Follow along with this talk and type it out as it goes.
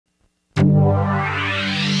And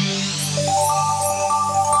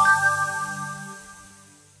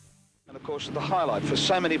of course, the highlight for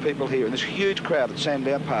so many people here in this huge crowd at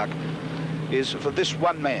Sandown Park is for this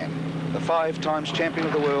one man, the 5 times champion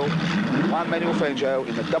of the world, JUAN Manuel Fangio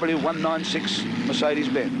in the W196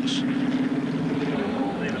 Mercedes-Benz.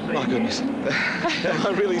 My goodness. Am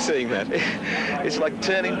I really seeing that? It's like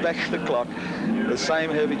turning back the clock. The same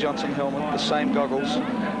Herbie Johnson helmet, the same goggles.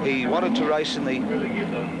 He wanted to race in the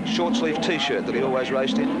short sleeve T-shirt that he always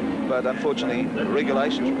raced in, but unfortunately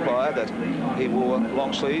regulations require that he wore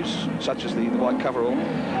long sleeves, such as the white coverall.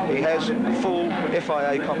 He has a full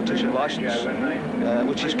FIA competition licence,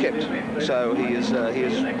 which he's kept. So he is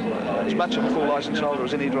as much of a full licence holder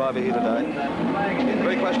as any driver here today. Getting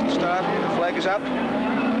very close to the start, the flag is up,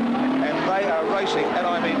 and they are racing, and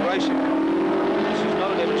I mean racing. This is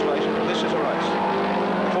not a demonstration, this is a race.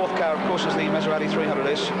 The fourth car, of course, is the Masarati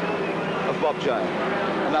 300S of Bob Jane,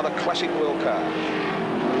 another classic world car.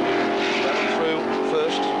 Running through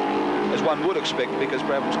first, as one would expect, because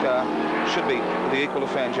Brabham's car should be the equal of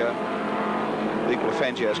Fangio, the equal of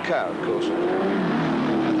Fangio's car, of course.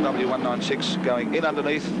 And the W196 going in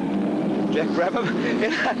underneath Jack Brabham,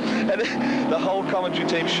 and the whole commentary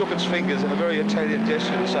team shook its fingers in a very Italian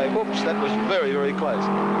gesture to say, "Oops, that was very, very close."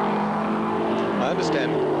 I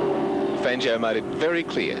understand Fangio made it very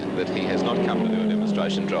clear that he has not come to do a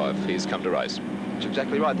demonstration drive. He's come to race. That's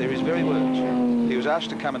exactly right. They're his very words. He was asked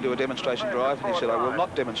to come and do a demonstration drive, and he said, "I will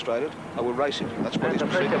not demonstrate it. I will race it." And that's what he's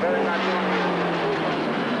proceeded.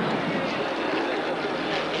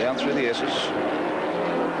 Down through the S's.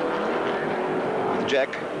 With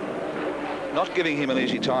Jack not giving him an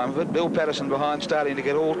easy time of it. Bill Patterson behind, starting to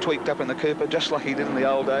get all tweaked up in the Cooper, just like he did in the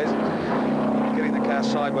old days. Getting the car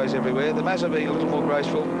sideways everywhere. The Mazda being a little more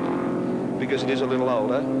graceful because it is a little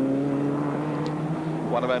older.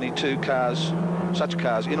 One of only 2 cars, such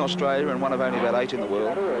cars in Australia, and one of only about 8 in the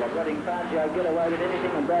world. But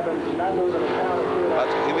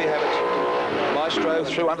here we have it. Maestro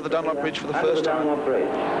through under the Dunlop Bridge for the first time.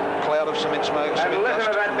 Cloud of cement smoke, cement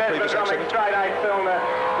dust from the previous accident.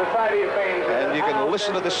 And you can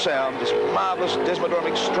listen to this sound, this marvellous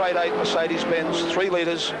Desmodromic straight 8 Mercedes-Benz, 3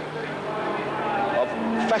 litres of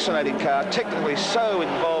fascinating car, technically so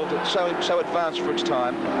involved, so advanced for its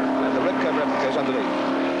time, and the Repco V8 goes underneath.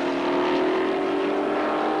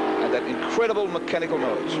 And that incredible mechanical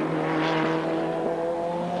noise.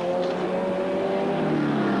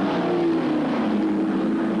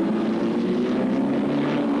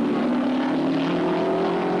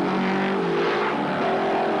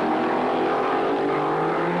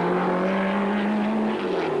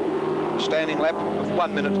 Standing lap of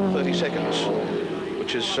 1 minute 30 seconds,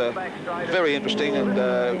 which is very interesting, and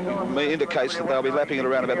indicates that they'll be lapping at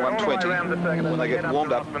around about 120 when they get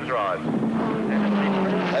warmed up.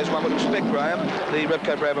 As one would expect, Graham, the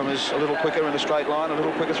Repco Brabham is a little quicker in a straight line, a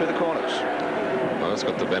little quicker through the corners. Well, it's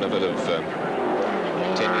got the benefit of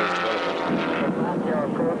 10 years development.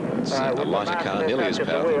 It's a lighter car, nearly as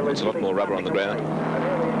powerful. It's a lot more rubber on the ground,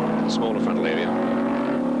 smaller frontal area.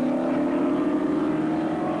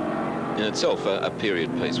 In itself, a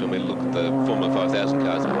period piece. When we look at the Formula 5000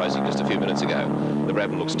 cars that were racing just a few minutes ago, the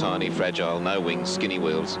Brabham looks tiny, fragile, no wings, skinny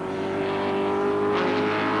wheels.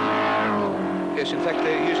 Yes, in fact,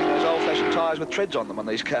 they're using those old-fashioned tyres with treads on them on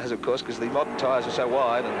these cars, of course, because the modern tyres are so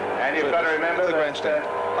wide. And you've got to remember the grandstand.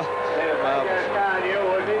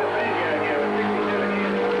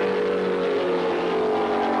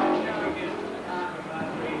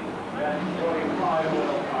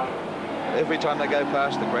 Every time they go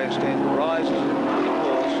past, the grandstand rises and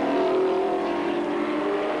falls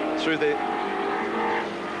through the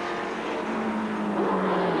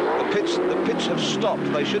pits. The pits have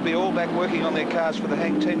stopped. They should be all back working on their cars for the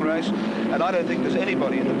Hang 10 race, and I don't think there's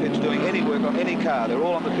anybody in the pits doing any work on any car. They're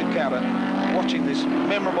all on the pit counter watching this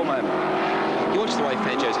memorable moment. You watch the way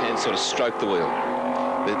Fangio's hands sort of stroke the wheel.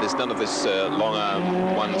 There's none of this long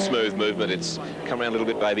arm, one smooth movement. It's come around a little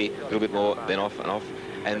bit, baby, a little bit more, then off and off.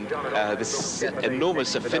 And this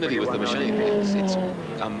enormous affinity with the machine. It's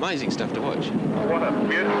amazing stuff to watch. What a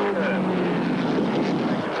beautiful turn.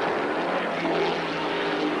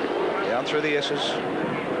 Down through the S's.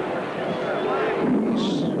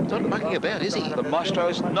 He's not mucking about, is he? The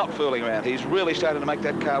Maestro's not fooling around. He's really starting to make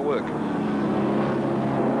that car work.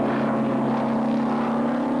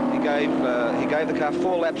 He gave the car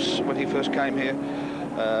 4 laps when he first came here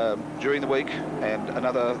during the week, and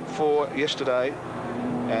another 4 yesterday.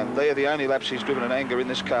 And they are the only laps he's driven in anger in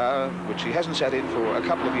this car, which he hasn't sat in for a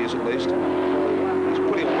couple of years at least. He's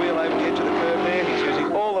putting a wheel over the edge of the curve there. He's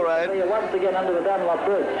using all the road. Once again under the Dunlop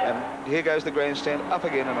Bridge. And here goes the grandstand, up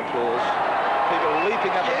again in applause. People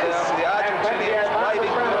leaping up and down. The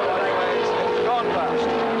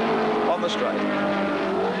straight.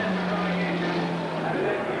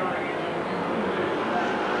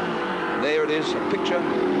 There it is, a picture.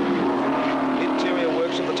 Interior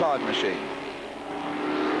works of the time machine.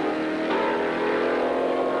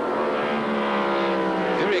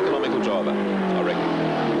 Very economical driver, I reckon.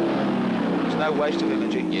 There's no waste of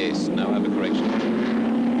energy. Yes, no overcorrection.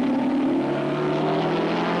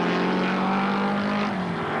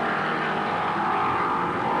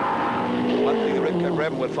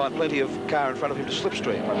 Brabham would find plenty of car in front of him to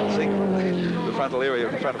slipstream, I would think. The frontal area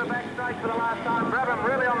in front of him. For the last time, Brabham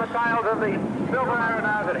really on the tails of the silver arrow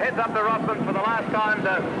now as it heads up to Rothman for the last time.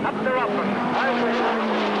 Up to Rothman.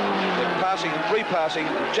 They're passing and repassing.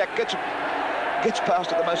 And Jack gets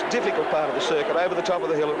past at the most difficult part of the circuit, over the top of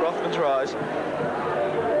the hill at Rothman's Rise.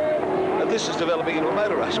 And this is developing into a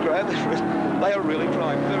motor race, Graham. They are really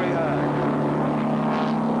trying very hard.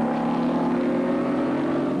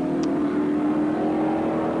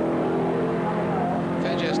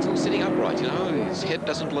 Sitting upright, you know, his head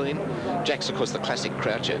doesn't lean. Jack's, of course, the classic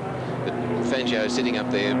croucher, but Fangio sitting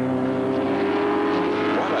up there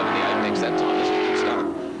right over the apex that time is a good start.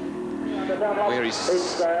 Where he's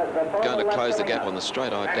going to close the gap on the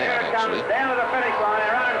straight, I doubt, actually. Down to the finish line,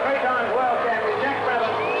 around 3 times world champion Jack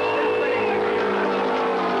Brabham.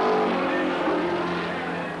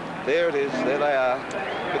 There it is, there they are.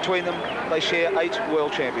 Between them, they share 8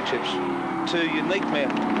 world championships. 2 unique men,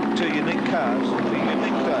 2 unique cars, 2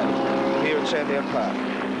 unique days here at Sandown Park.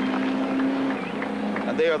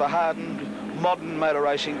 And there are the hardened, modern motor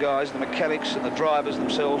racing guys, the mechanics and the drivers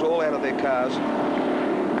themselves, all out of their cars,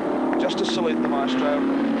 just to salute the maestro.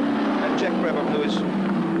 And Jack Brabham, who is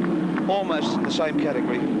almost in the same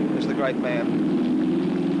category as the great man,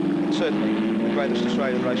 and certainly the greatest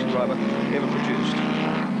Australian racing driver ever produced.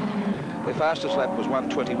 Their fastest lap was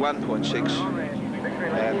 1:21.6,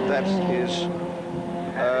 and that is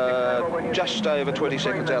just over 20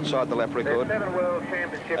 seconds outside the lap record.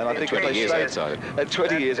 And I think 20 years outside. At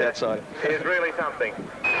 20 years outside. It is really something.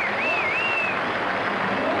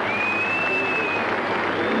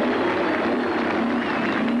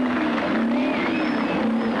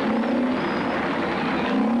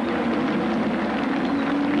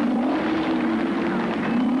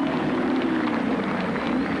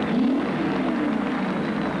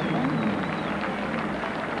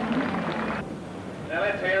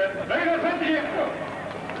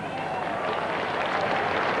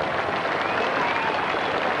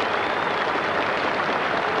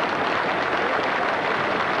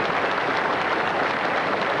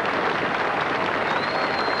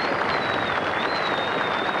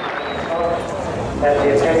 At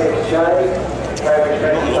the appendix J, average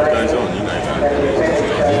registration, at the